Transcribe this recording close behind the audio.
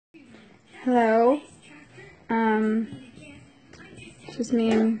Hello. Just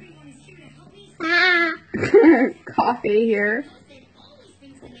me and coffee here.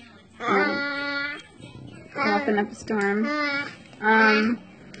 Coughing up a storm.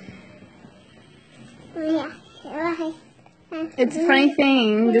 It's a funny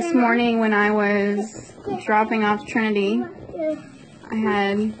thing. This morning when I was dropping off Trinity,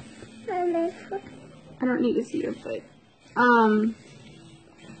 I don't need to see it, but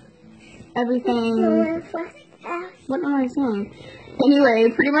everything. What am I saying?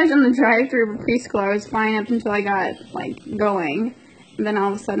 Anyway, pretty much on the drive-thru of a preschool, I was fine up until I got going, and then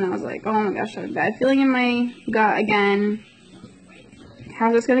all of a sudden I was like, oh my gosh, I have a bad feeling in my gut again.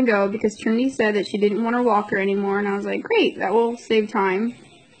 How's this gonna go? Because Trinity said that she didn't want her walker anymore, and I was like, great, that will save time.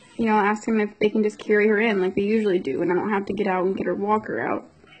 You know, ask them if they can just carry her in like they usually do, and I don't have to get out and get her walker out.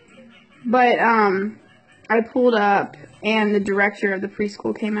 But I pulled up, and the director of the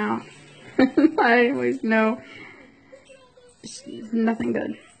preschool came out. I always know she's nothing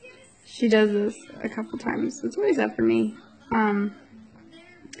good. She does this a couple times. It's always up for me.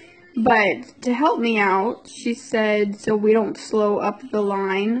 But to help me out, she said, so we don't slow up the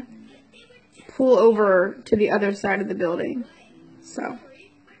line, pull over to the other side of the building. So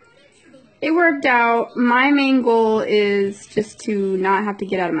it worked out. My main goal is just to not have to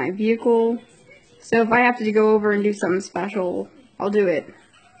get out of my vehicle. So if I have to go over and do something special, I'll do it.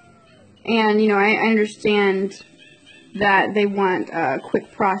 And, you know, I understand that they want a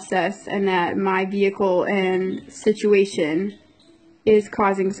quick process and that my vehicle and situation is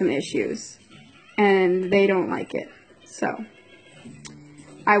causing some issues. And they don't like it. So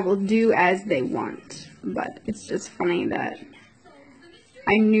I will do as they want. But it's just funny that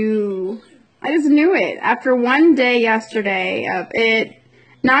I just knew it. After one day yesterday of it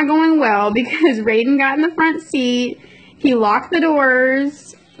not going well because Raiden got in the front seat, he locked the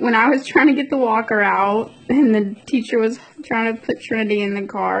doors when I was trying to get the walker out, and the teacher was trying to put Trinity in the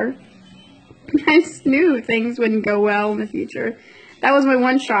car. I just knew things wouldn't go well in the future. That was my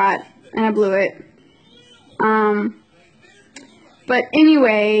one shot, and I blew it. But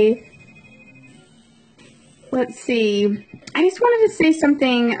anyway, let's see. I just wanted to say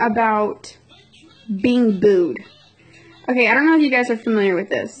something about being booed. Okay, I don't know if you guys are familiar with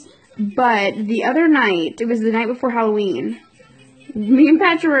this, but the other night, it was the night before Halloween, me and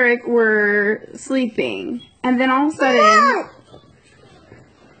Patrick were sleeping, and then all of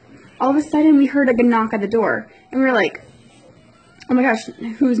a sudden we heard a knock at the door, and we were like, oh my gosh,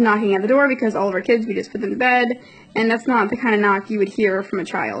 who's knocking at the door? Because all of our kids, we just put them to bed, and that's not the kind of knock you would hear from a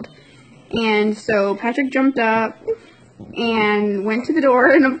child. And so Patrick jumped up and went to the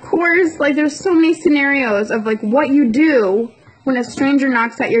door, and of course, there's so many scenarios of what you do when a stranger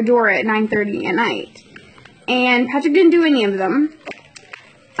knocks at your door at 9:30 at night. And Patrick didn't do any of them.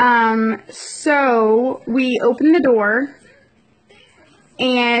 So we opened the door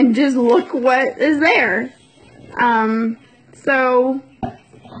and just look what is there. So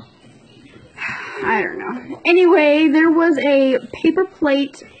I don't know. Anyway, there was a paper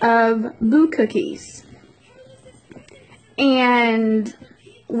plate of Boo cookies. And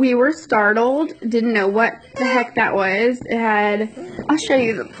we were startled, didn't know what the heck that was. It had, I'll show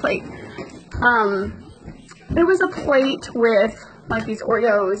you the plate. There was a plate with these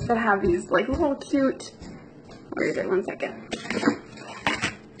Oreos that have these little cute, where is it? 1 second.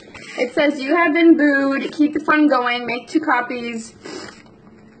 It says, you have been booed, keep the fun going, make 2 copies,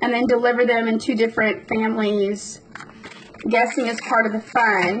 and then deliver them in 2 different families. Guessing is part of the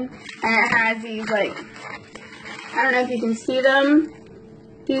fun. And it has these I don't know if you can see them,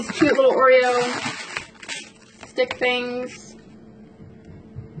 these cute little Oreo stick things.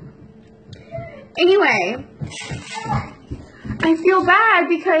 Anyway, I feel bad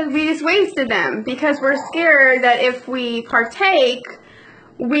because we just wasted them, because we're scared that if we partake,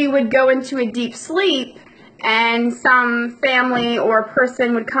 we would go into a deep sleep and some family or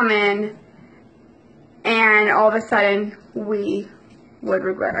person would come in and all of a sudden we would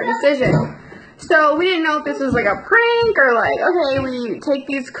regret our decision. So we didn't know if this was a prank or okay, we take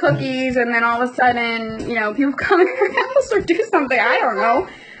these cookies and then all of a sudden, people come in our house or do something. I don't know.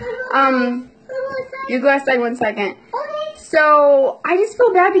 You go outside 1 second. So I just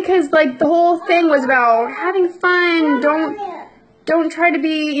feel bad because the whole thing was about having fun. Don't try to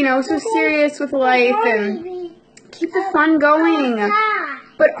be, so serious with life and keep the fun going.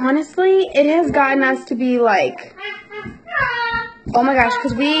 But honestly, it has gotten us to be oh my gosh,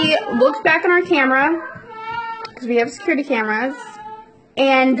 because we looked back on our camera, because we have security cameras,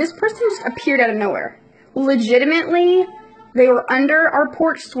 and this person just appeared out of nowhere. Legitimately, they were under our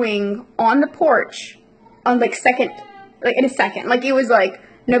porch swing on the porch on in a second. It was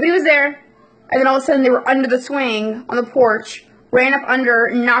nobody was there, and then all of a sudden they were under the swing on the porch, ran up under,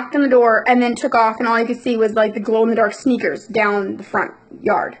 knocked on the door, and then took off, and all you could see was like the glow-in-the-dark sneakers down the front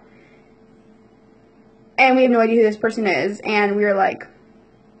yard. And we have no idea who this person is, and we were like,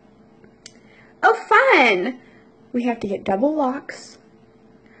 oh, fun! We have to get double locks.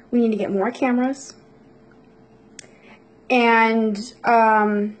 We need to get more cameras. And,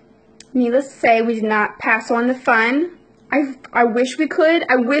 needless to say, we did not pass on the fun. I wish we could.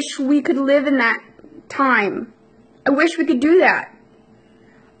 I wish we could live in that time. I wish we could do that.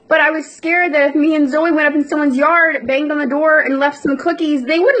 But I was scared that if me and Zoe went up in someone's yard, banged on the door, and left some cookies,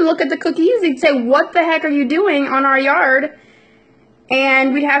 they wouldn't look at the cookies. They'd say, what the heck are you doing on our yard?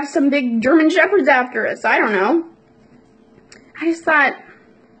 And we'd have some big German shepherds after us. I don't know. I just thought,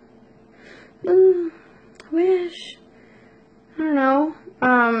 I wish. I don't know.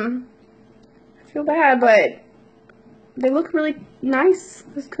 I feel bad, but they look really nice,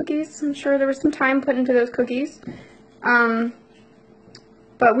 those cookies. I'm sure there was some time put into those cookies. But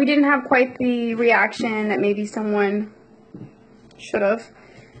we didn't have quite the reaction that maybe someone should have.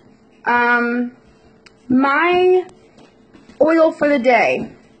 My oil for the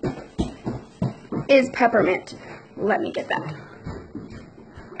day is peppermint. Let me get that.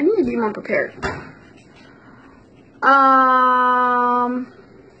 I need to be more prepared. Hold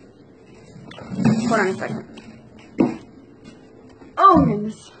on a second. Oh,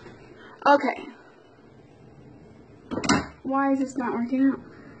 goodness. Okay. Why is this not working out?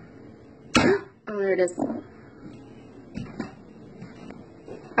 Oh, there it is.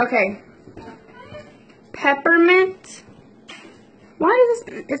 Okay. Peppermint. Why is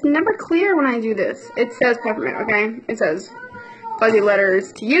this? It's never clear when I do this. It says peppermint, okay? It says fuzzy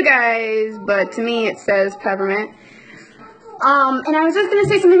letters to you guys, but to me it says peppermint. And I was just going to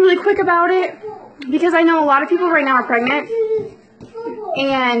say something really quick about it, because I know a lot of people right now are pregnant.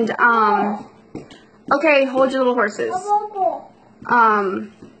 And, okay, hold your little horses.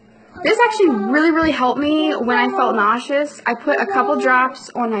 This actually really, really helped me when I felt nauseous. I put a couple drops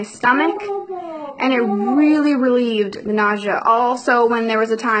on my stomach, and it really relieved the nausea. Also, when there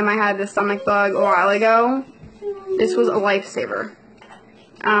was a time I had the stomach bug a while ago, this was a lifesaver.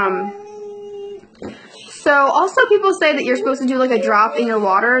 So, also people say that you're supposed to do like a drop in your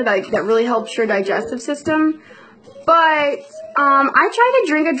water that really helps your digestive system. But, I tried to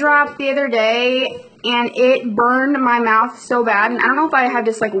drink a drop the other day, and it burned my mouth so bad. And I don't know if I have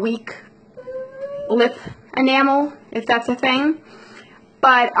this like weak lip enamel, if that's a thing.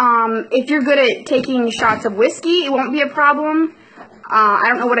 But, if you're good at taking shots of whiskey, it won't be a problem. I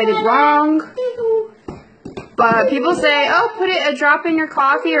don't know what I did wrong. But people say, oh, put a drop in your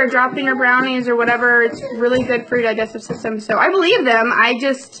coffee or a drop in your brownies or whatever. It's really good for your digestive system. So I believe them.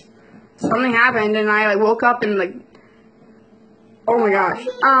 Something happened and I woke up and oh my gosh.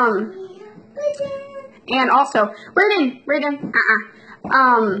 And also, Brayden,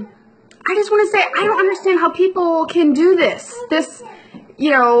 I just want to say, I don't understand how people can do this.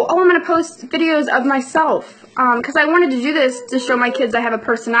 Oh, I'm going to post videos of myself. Because I wanted to do this to show my kids I have a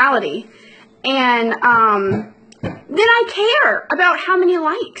personality. And, then I care about how many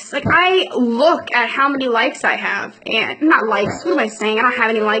likes. I look at how many likes I have. And, not likes, what am I saying? I don't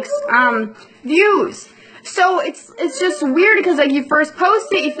have any likes. Views. So, it's just weird because, you first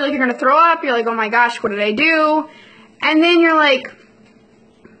post it, you feel like you're gonna throw up. You're like, oh my gosh, what did I do? And then you're like,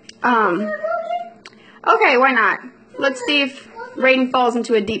 okay, why not? Let's see if Raiden falls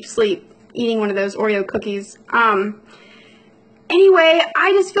into a deep sleep eating one of those Oreo cookies. Anyway,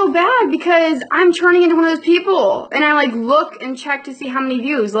 I just feel bad because I'm turning into one of those people. And I, look and check to see how many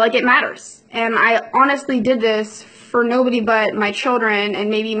views. It matters. And I honestly did this for nobody but my children and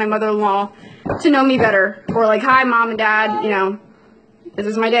maybe my mother-in-law to know me better. Or, hi, Mom and Dad, this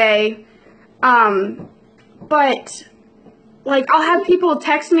is my day. But, I'll have people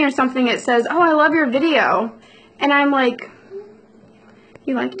text me or something that says, oh, I love your video. And I'm like,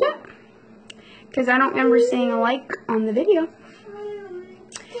 you liked it? Because I don't remember seeing a like on the video.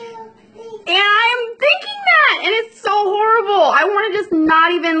 And I'm thinking that, and it's so horrible. I want to just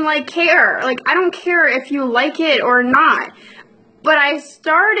not even, care. I don't care if you like it or not. But I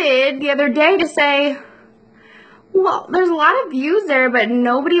started the other day to say, well, there's a lot of views there, but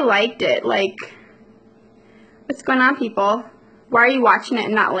nobody liked it. What's going on, people? Why are you watching it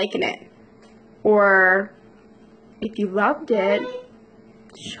and not liking it? Or, if you loved it,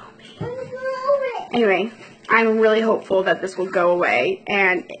 show me. Anyway, I'm really hopeful that this will go away,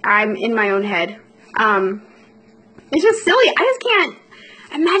 and I'm in my own head. It's just silly. I just can't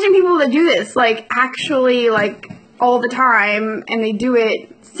imagine people that do this, actually, all the time, and they do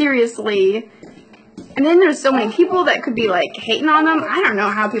it seriously, And then there's so many people that could be like hating on them. I don't know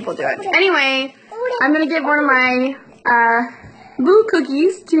how people do it. Anyway, I'm going to give one of my blue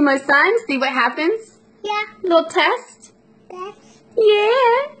cookies to my son. See what happens. Yeah. Little test. That's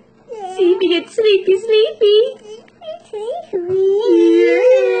Yeah. See if he gets sleepy.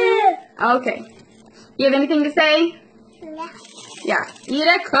 Yeah. Okay. You have anything to say? Yeah. Eat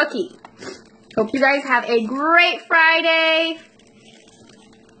a cookie. Hope you guys have a great Friday.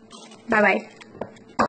 Bye-bye.